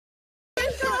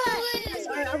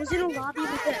was in a lobby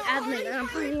with the admin and I'm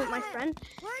playing with my friend,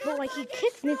 but like he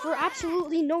kicked me for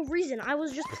absolutely no reason. I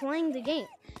was just playing the game,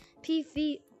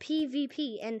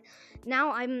 PvP, and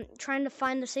now I'm trying to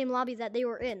find the same lobby that they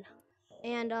were in,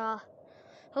 and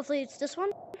hopefully it's this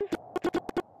one.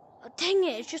 Dang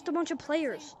it! It's just a bunch of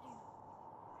players.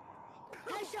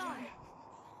 Headshot.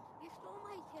 You stole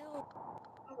my kill.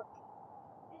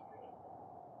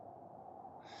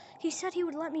 He said he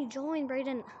would let me join,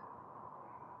 Brayden.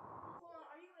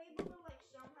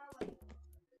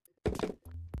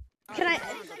 Can I?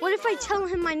 What if I tell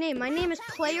him my name? My name is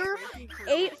Player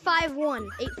 851.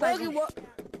 851. What?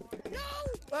 No!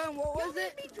 What was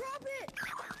it? Make me drop it!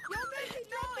 Y'all make me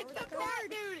drop it! It's a bad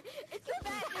dude! It's a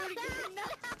bad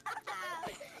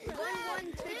dude! 1, 1,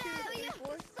 2, 2, 3,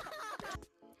 4.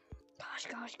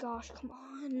 Gosh, come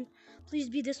on. Please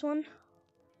be this one.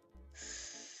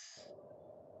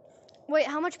 Wait,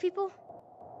 how much people?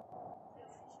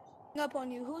 Up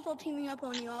on you. Who's all teaming up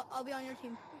on you? I'll be on your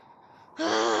team.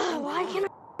 Why can't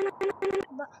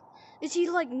I? Is he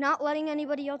like not letting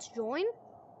anybody else join?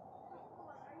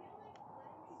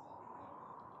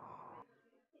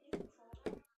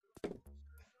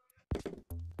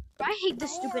 I hate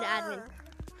this stupid admin.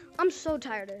 I'm so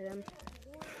tired of him.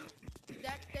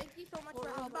 Thank you so much for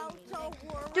helping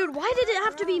me. Dude, why did it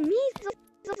have to be me?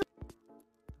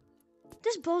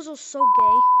 This bozo's so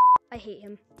gay. I hate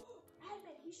him.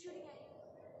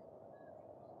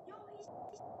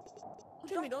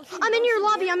 I'm in your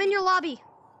lobby. I'm in your lobby.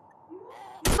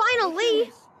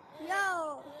 Finally.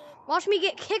 Yo. Watch me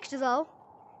get kicked though.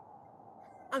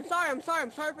 I'm sorry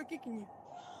for kicking you.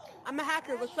 I'm a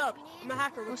hacker. What's up? I'm a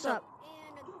hacker. What's up?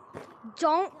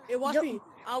 Don't. It was me.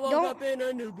 I woke up in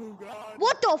a new Bugatti.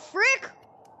 What the frick?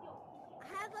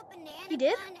 I have a banana He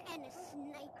did? gun and a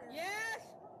sniper. Yes.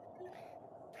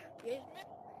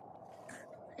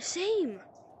 Same.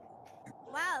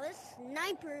 Wow, this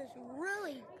sniper is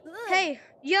really good. Hey,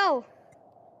 yo.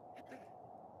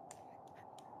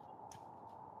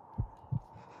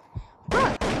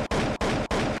 Bruh.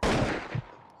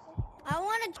 I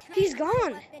want to. He's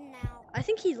gone. Now. I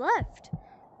think he left.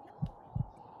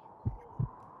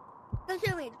 Don't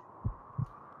kill me.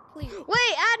 Please.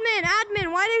 Wait,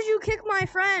 admin, why did you kick my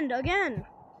friend again?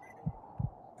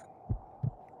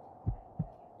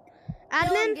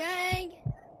 Admin? Gang.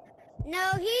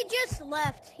 No, he just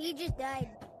left. He just died.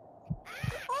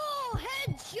 Oh,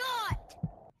 headshot!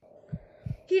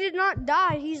 He did not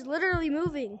die. He's literally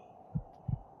moving.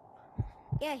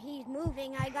 Yeah, he's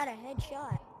moving. I got a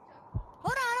headshot.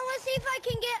 Hold on, I want to see if I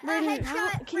can get Brayden, a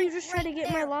headshot. can you just try to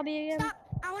get my lobby again? Stop.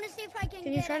 I want to see if I can.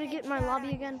 Can you try to get my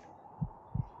lobby again?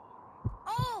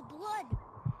 Oh, blood!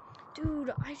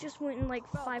 Dude, I just went in like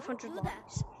Bro, 500 don't do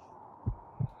lobbies.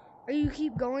 Are you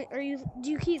keep going? Do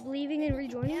you keep leaving and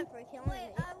rejoining? Yeah, for killing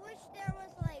me. I wish there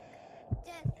was like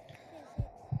death physics.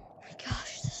 Oh my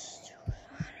gosh, this is stupid.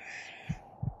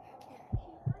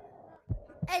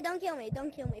 Hey, don't kill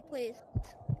me, please.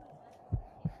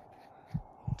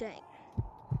 Dang.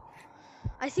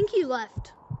 I think he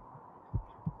left.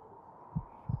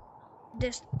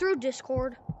 Through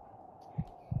Discord.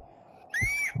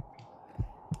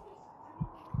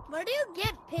 Where do you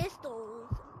get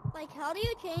pistols? Like, how do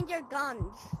you change your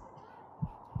guns?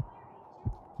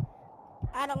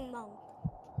 I don't know.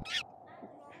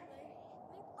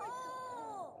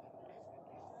 Oh!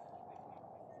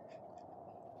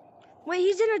 Wait,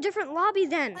 he's in a different lobby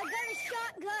then. I got a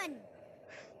shotgun.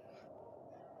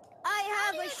 I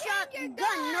have a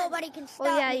shotgun. Nobody can stop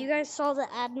Oh yeah, me. you guys saw the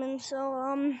admin,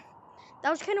 so that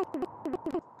was kind of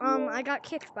I got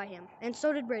kicked by him, and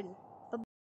so did Brayden.